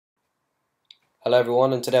Hello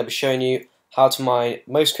everyone, and today I'll be showing you how to mine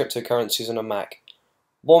most cryptocurrencies on a Mac.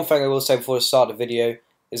 One thing I will say before I start the video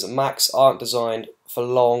is that Macs aren't designed for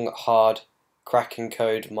long, hard, cracking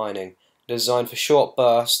code mining. They're designed for short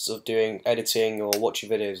bursts of doing editing or watching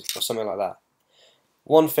videos or something like that.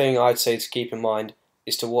 One thing I'd say to keep in mind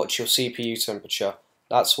is to watch your CPU temperature.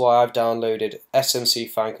 That's why I've downloaded SMC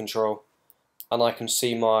fan control, and I can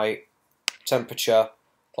see my temperature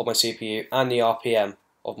of my CPU and the RPM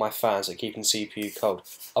of my fans that keep the CPU cold.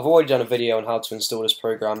 I've already done a video on how to install this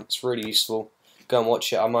program. It's really useful. Go and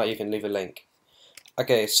watch it. I might even leave a link.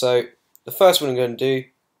 Okay, so the first one I'm going to do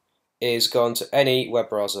is go onto any web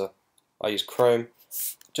browser. I use Chrome.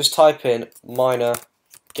 Just type in miner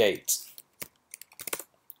gate.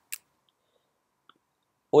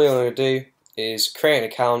 All you're going to do is create an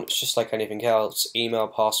account. It's just like anything else. Email,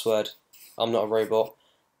 password. I'm not a robot.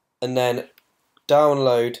 And then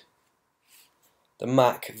download the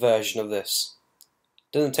Mac version of this.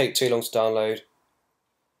 Doesn't take too long to download,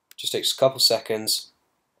 just takes a couple seconds,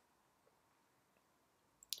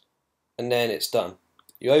 and then it's done.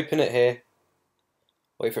 You open it here,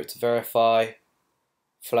 wait for it to verify,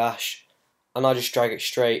 flash, and I just drag it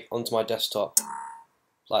straight onto my desktop,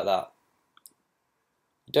 like that.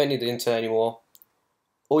 You don't need the internet anymore.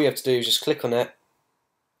 All you have to do is just click on it,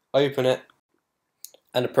 open it,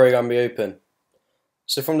 and the program will be open.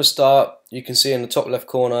 So from the start, you can see in the top left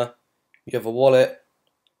corner, you have a wallet,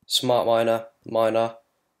 smart miner,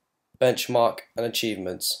 benchmark, and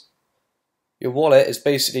achievements. Your wallet is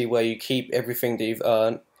basically where you keep everything that you've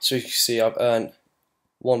earned. So you can see I've earned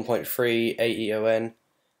 1.3 AEON,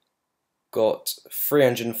 got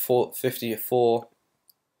 354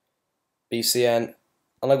 BCN,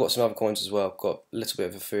 and I've got some other coins as well. Got a little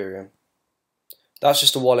bit of Ethereum. That's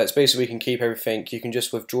just a wallet. It's basically you can keep everything. You can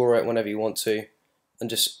just withdraw it whenever you want to, and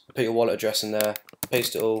just put your wallet address in there,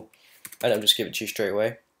 paste it all, and it'll just give it to you straight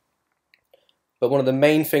away. But one of the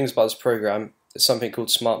main things about this program is something called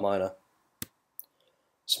Smart Miner.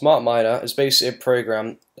 Smart Miner is basically a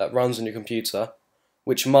program that runs on your computer,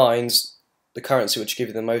 which mines the currency which gives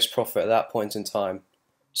you the most profit at that point in time.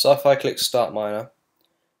 So if I click Start Miner,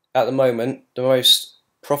 at the moment the most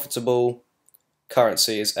profitable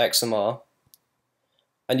currency is XMR,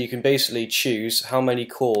 and you can basically choose how many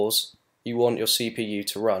cores you want your CPU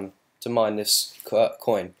to run to mine this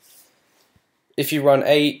coin. If you run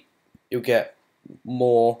 8, you'll get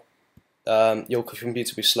more, your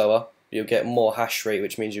computer will be slower, you'll get more hash rate,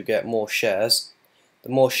 which means you'll get more shares. The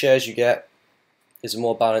more shares you get is the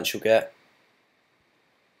more balance you'll get,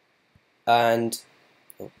 and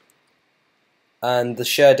the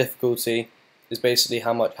share difficulty is basically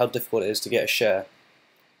how difficult it is to get a share.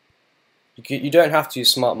 You don't have to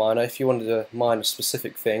use Smart Miner. If you wanted to mine a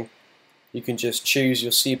specific thing, you can just choose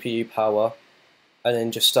your CPU power and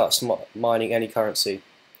then just start mining any currency.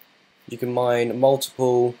 You can mine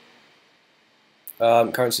multiple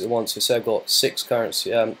currencies at once. So say I've got 6 cores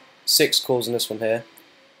in this one here.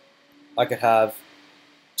 I could have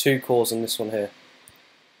 2 cores in this one here,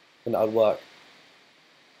 and that would work.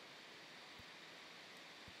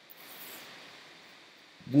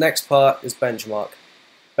 The next part is benchmark.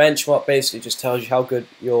 Benchmark basically just tells you how good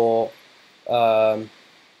your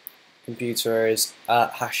computer is at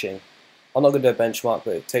hashing. I'm not going to do a benchmark,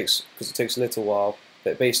 but it takes a little while.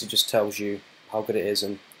 But it basically just tells you how good it is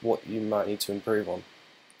and what you might need to improve on.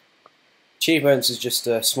 Achievements is just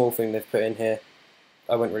a small thing they've put in here.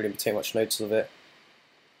 I won't really take much notice of it.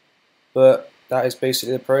 But that is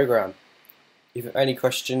basically the program. If you have any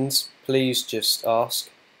questions, please just ask.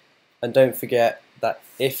 And don't forget that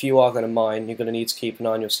if you are going to mine, you're going to need to keep an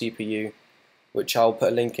eye on your CPU, which I'll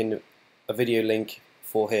put a link in, a video link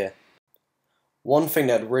for here. One thing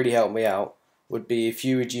that would really help me out would be if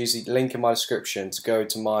you would use the link in my description to go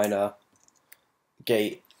to Miner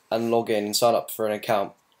Gate and log in and sign up for an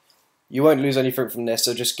account. You won't lose anything from this.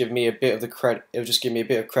 It'll just give me a bit of the credit. It'll just give me a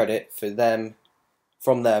bit of credit for them,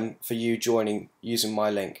 from them, for you joining using my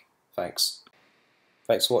link. Thanks.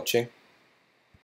 Thanks for watching.